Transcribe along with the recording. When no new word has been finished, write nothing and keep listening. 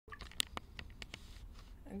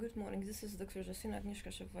Good morning, this is Dr. Josina Agnieszka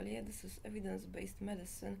Chevalier. This is evidence-based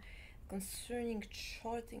medicine concerning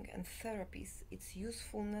charting and therapies, its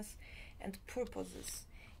usefulness and purposes,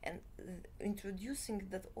 and introducing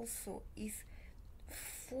that also is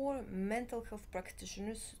for mental health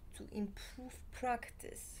practitioners to improve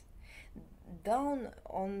practice. Down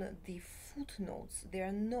on the footnotes, there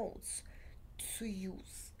are notes to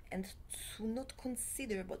use and to not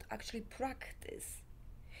consider but actually practice,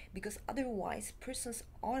 because otherwise persons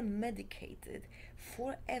are medicated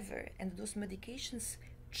forever and those medications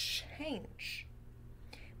change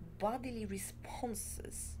bodily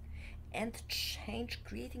responses and change,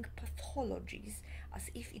 creating pathologies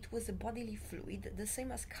as if it was a bodily fluid, the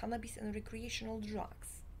same as cannabis and recreational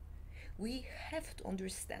drugs. We have to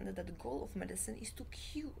understand that the goal of medicine is to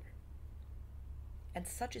cure, and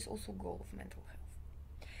such is also goal of mental health.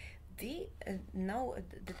 The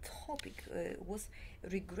topic was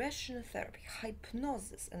regression therapy.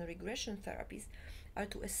 Hypnosis and regression therapies are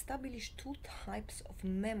to establish two types of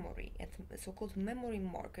memory, and so-called memory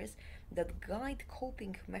markers that guide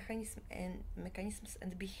coping mechanisms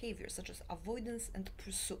and behaviors such as avoidance and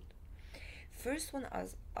pursuit. First one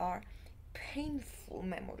are painful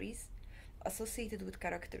memories associated with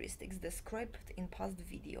characteristics described in past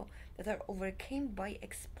video that are overcome by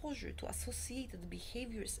exposure to associated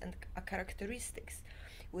behaviors and characteristics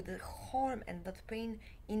with the harm and that pain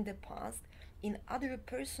in the past, in other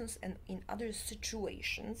persons and in other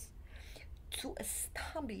situations, to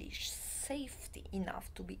establish safety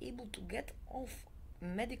enough to be able to get off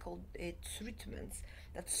medical treatments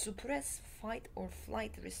that suppress fight or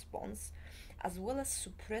flight response, as well as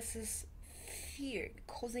suppresses fear,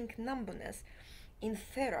 causing numbness in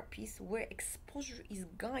therapies where exposure is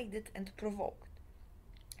guided and provoked.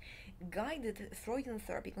 Guided Freudian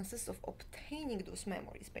therapy consists of obtaining those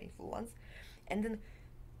memories, painful ones, and then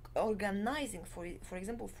organizing, for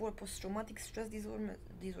example, for post-traumatic stress disorder,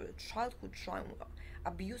 childhood trauma,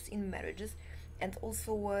 abuse in marriages, and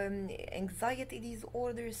also anxiety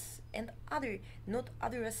disorders and other, not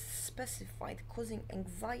other as specified, causing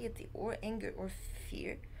anxiety or anger or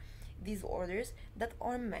fear disorders that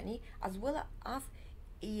are many, as well as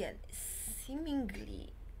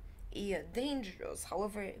seemingly dangerous,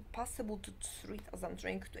 however possible to treat, as I'm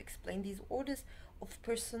trying to explain, disorders of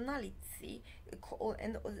personality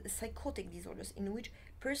and psychotic disorders, in which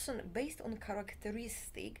person, based on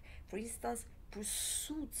characteristic, for instance,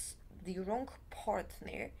 pursues the wrong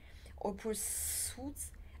partner or pursues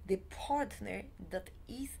the partner that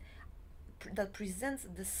presents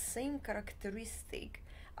the same characteristic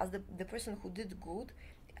as the person who did good,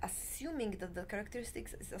 assuming that the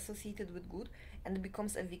characteristics is associated with good and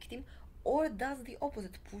becomes a victim, or does the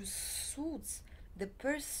opposite, pursues the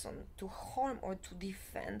person to harm or to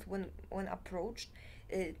defend when approached,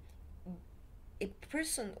 a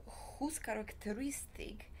person whose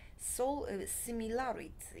characteristic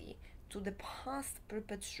similarity to the past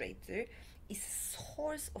perpetrator is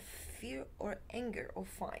source of fear or anger or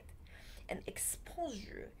fight. And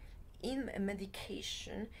exposure in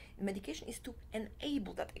medication is to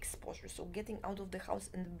enable that exposure, so getting out of the house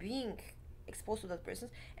and being exposed to that person.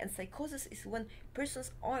 And psychosis is when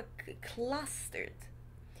persons are clustered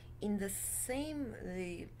in the same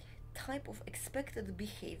type of expected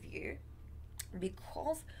behavior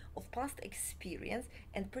because of past experience,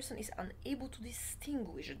 and person is unable to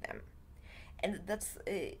distinguish them, and that's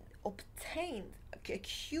obtained, a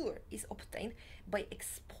cure is obtained by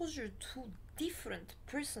exposure to different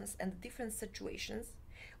persons and different situations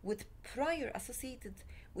with prior associated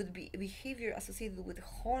with behavior associated with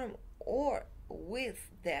harm or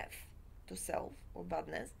with death to self or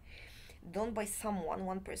badness, done by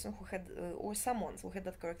one person who had or someone who had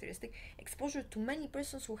that characteristic. Exposure to many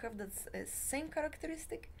persons who have that same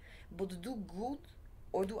characteristic but do good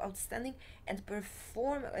or do outstanding and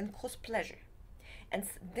perform and cause pleasure. And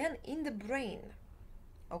then in the brain,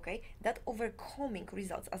 okay, that overcoming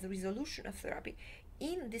results as a resolution of therapy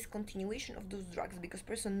in discontinuation of those drugs, because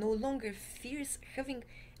person no longer fears having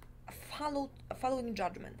following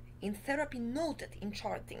judgment in therapy noted in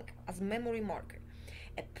charting as memory marker.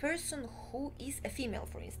 A person who is a female,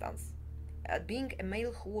 for instance, being a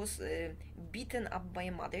male who was beaten up by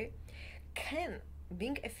a mother, can,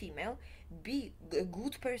 being a female, be a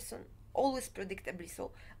good person, always predictably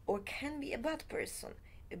so, or can be a bad person,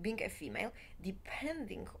 being a female,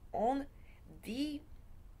 depending on the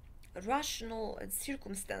rational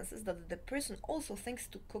circumstances that the person, also thanks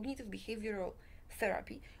to cognitive behavioral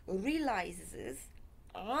therapy, realizes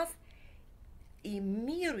as a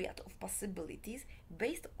myriad of possibilities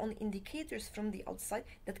based on indicators from the outside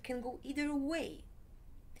that can go either way.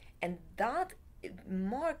 And that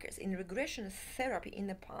markers in regression therapy in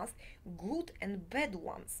the past, good and bad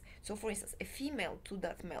ones. So for instance, a female to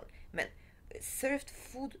that man served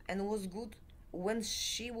food and was good. When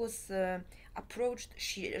she was approached,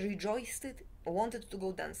 she rejoiced it, wanted to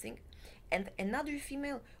go dancing. And another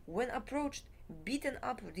female, when approached, beaten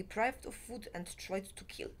up, deprived of food, and tried to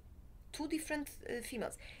kill. Two different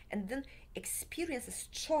females. And then experiences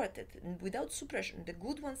charted without suppression, the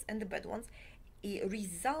good ones and the bad ones,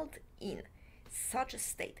 result in such a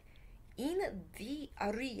state. In the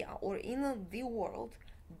area or in the world,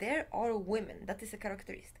 there are women. That is a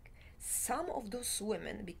characteristic. Some of those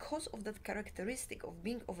women, because of that characteristic of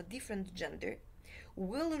being of a different gender,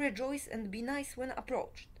 will rejoice and be nice when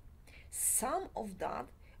approached. Some of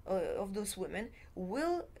those women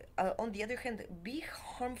will, on the other hand, be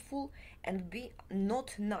harmful and be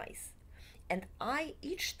not nice. And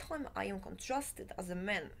each time I am contrasted as a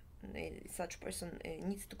man, such person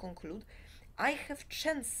needs to conclude, I have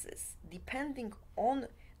chances, depending on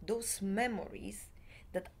those memories,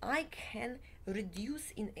 that I can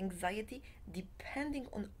reduce in anxiety depending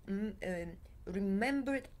on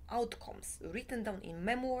remembered outcomes written down in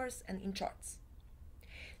memoirs and in charts.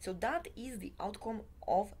 So that is the outcome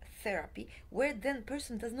of therapy, where then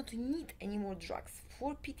person does not need any more drugs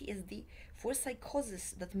for PTSD, for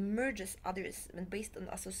psychosis that merges others and based on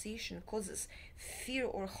association causes fear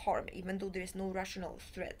or harm, even though there is no rational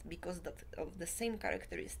threat, because of the same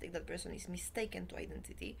characteristic, that person is mistaken to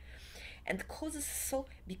identity, and causes so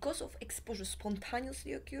because of exposure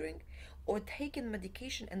spontaneously occurring or taken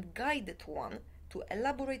medication and guided one to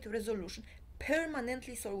elaborate resolution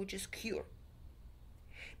permanently, so which is cure.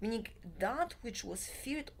 Meaning that which was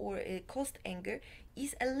feared or caused anger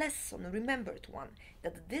is a lesson, remembered one,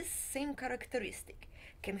 that this same characteristic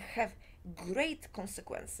can have great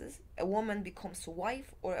consequences. A woman becomes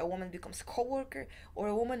wife, or a woman becomes co-worker, or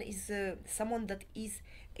a woman is someone that is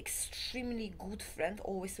extremely good friend,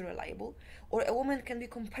 always reliable, or a woman can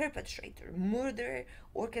become perpetrator, murderer,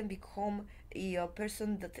 or can become a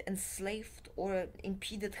person that enslaved or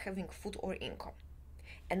impeded having food or income.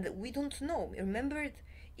 And we don't know. Remember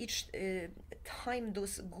each time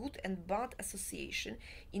those good and bad association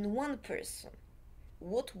in one person,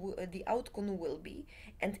 what the outcome will be,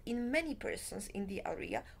 and in many persons in the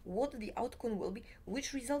area, what the outcome will be,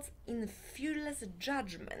 which results in fearless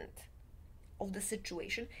judgment of the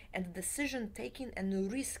situation and decision taking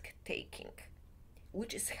and risk taking,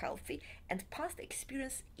 which is healthy. And past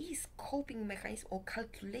experience is coping mechanism or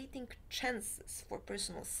calculating chances for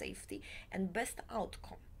personal safety and best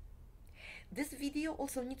outcome. This video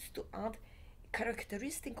also needs to add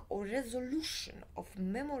characteristic or resolution of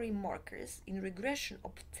memory markers in regression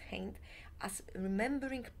obtained as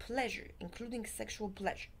remembering pleasure, including sexual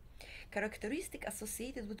pleasure. Characteristic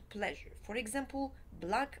associated with pleasure, for example,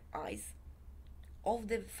 black eyes of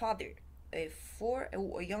the father for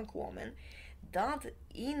a young woman, that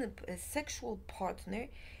in a sexual partner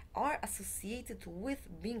are associated with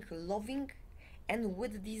being loving and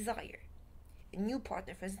with desire. A new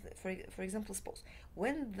partner, for example, spouse,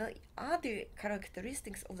 when the other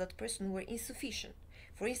characteristics of that person were insufficient.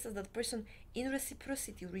 For instance, that person in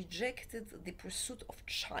reciprocity rejected the pursuit of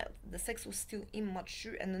child. The sex was still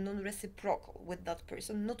immature and non-reciprocal with that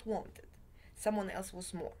person, not wanted. Someone else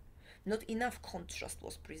was more. Not enough contrast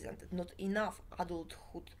was presented, not enough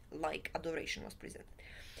adulthood-like adoration was presented.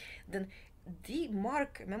 Then the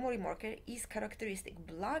memory marker is characteristic.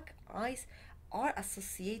 Black eyes are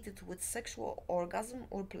associated with sexual orgasm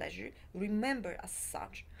or pleasure, remember as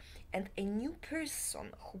such, and a new person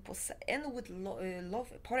who and with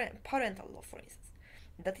love, parental love, for instance,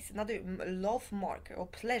 that is another love marker or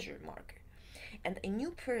pleasure marker. And a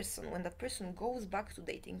new person, when that person goes back to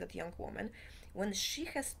dating that young woman, when she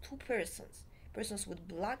has two persons with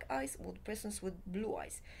black eyes, with persons with blue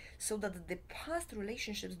eyes, so that the past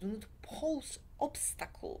relationships do not pose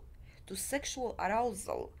obstacle to sexual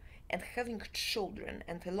arousal and having children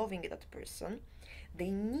and loving that person, they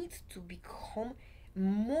need to become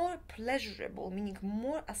more pleasurable, meaning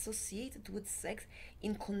more associated with sex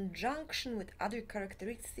in conjunction with other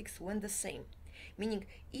characteristics when the same. Meaning,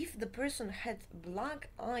 if the person had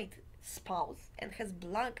black-eyed spouse and has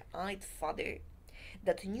black-eyed father,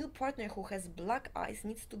 that new partner who has black eyes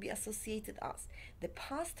needs to be associated as the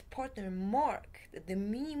past partner marked the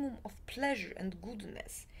minimum of pleasure and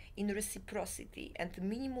goodness in reciprocity and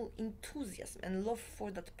minimal enthusiasm and love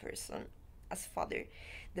for that person as father.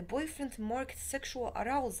 The boyfriend marked sexual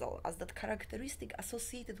arousal as that characteristic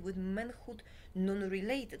associated with manhood,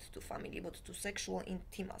 non-related to family but to sexual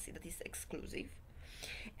intimacy that is exclusive.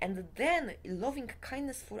 And then loving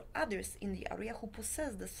kindness for others in the area who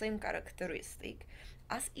possess the same characteristic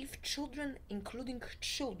as if children, including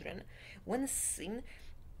children, when seen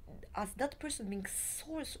as that person being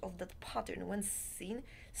source of that pattern, when seen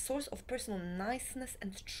source of personal niceness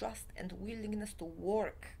and trust and willingness to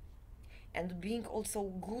work and being also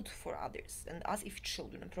good for others, and as if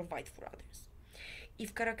children provide for others.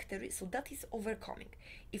 If so that is overcoming.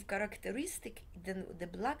 If characteristic, then the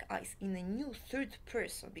black eyes in a new third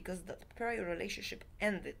person, because that prior relationship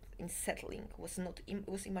ended in settling, was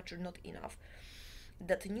immature, not enough.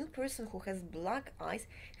 That new person who has black eyes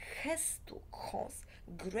has to cause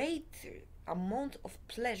greater amount of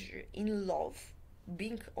pleasure in love,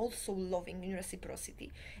 being also loving in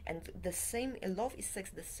reciprocity, and the same love is sex,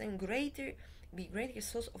 the same greater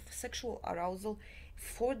source of sexual arousal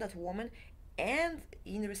for that woman, and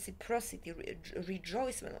in reciprocity,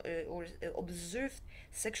 rejoicement or observed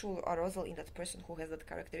sexual arousal in that person who has that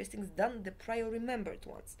characteristics than the prior remembered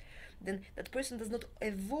ones. Then that person does not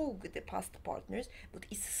evoke the past partners, but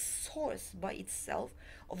is source by itself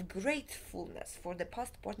of gratefulness for the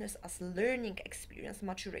past partners as learning experience,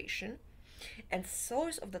 maturation, and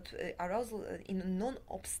source of that arousal in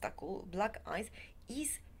non-obstacle black eyes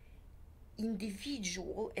is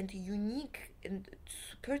individual and unique and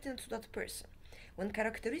pertinent to that person. When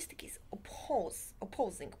characteristic is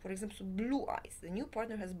opposing, for example, blue eyes, the new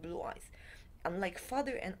partner has blue eyes, unlike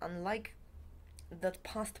father and unlike that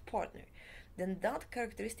past partner, then that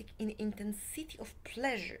characteristic in intensity of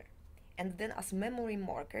pleasure and then as memory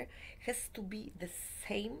marker has to be the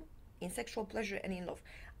same in sexual pleasure and in love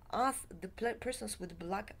as the persons with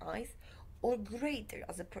black eyes, or greater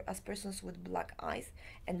as persons with black eyes,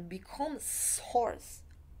 and become source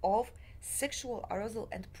of sexual arousal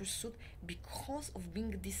and pursuit because of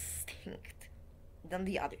being distinct than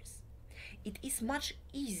the others. It is much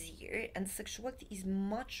easier, and sexuality is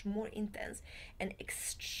much more intense, and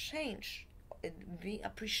exchange, the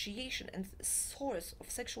appreciation and source of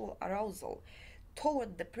sexual arousal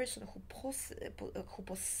toward the person who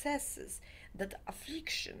possesses that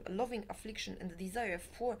affliction, loving affliction, and the desire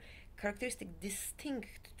for characteristic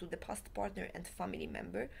distinct to the past partner and family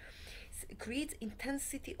member, creates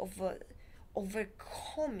intensity of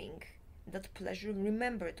overcoming that pleasure,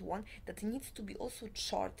 remembered one, that needs to be also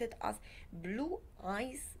charted as blue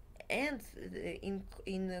eyes, and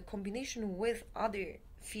in combination with other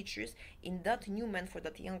features in that new man for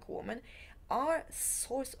that young woman, are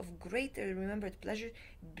source of greater remembered pleasure,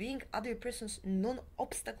 being other person's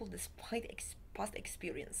non-obstacle despite past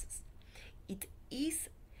experiences. It is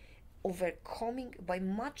overcoming by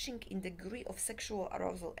matching in degree of sexual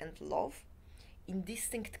arousal and love in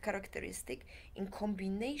distinct characteristic, in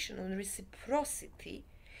combination and reciprocity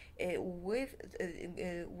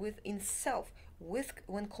within self,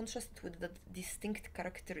 when contrasted with that distinct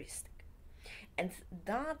characteristic. And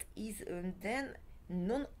that is then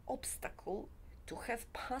non-obstacle to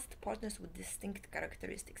have past partners with distinct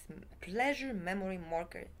characteristics. Pleasure memory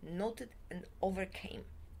marker noted and overcame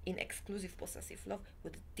in exclusive possessive love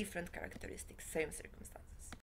with different characteristics, same circumstance.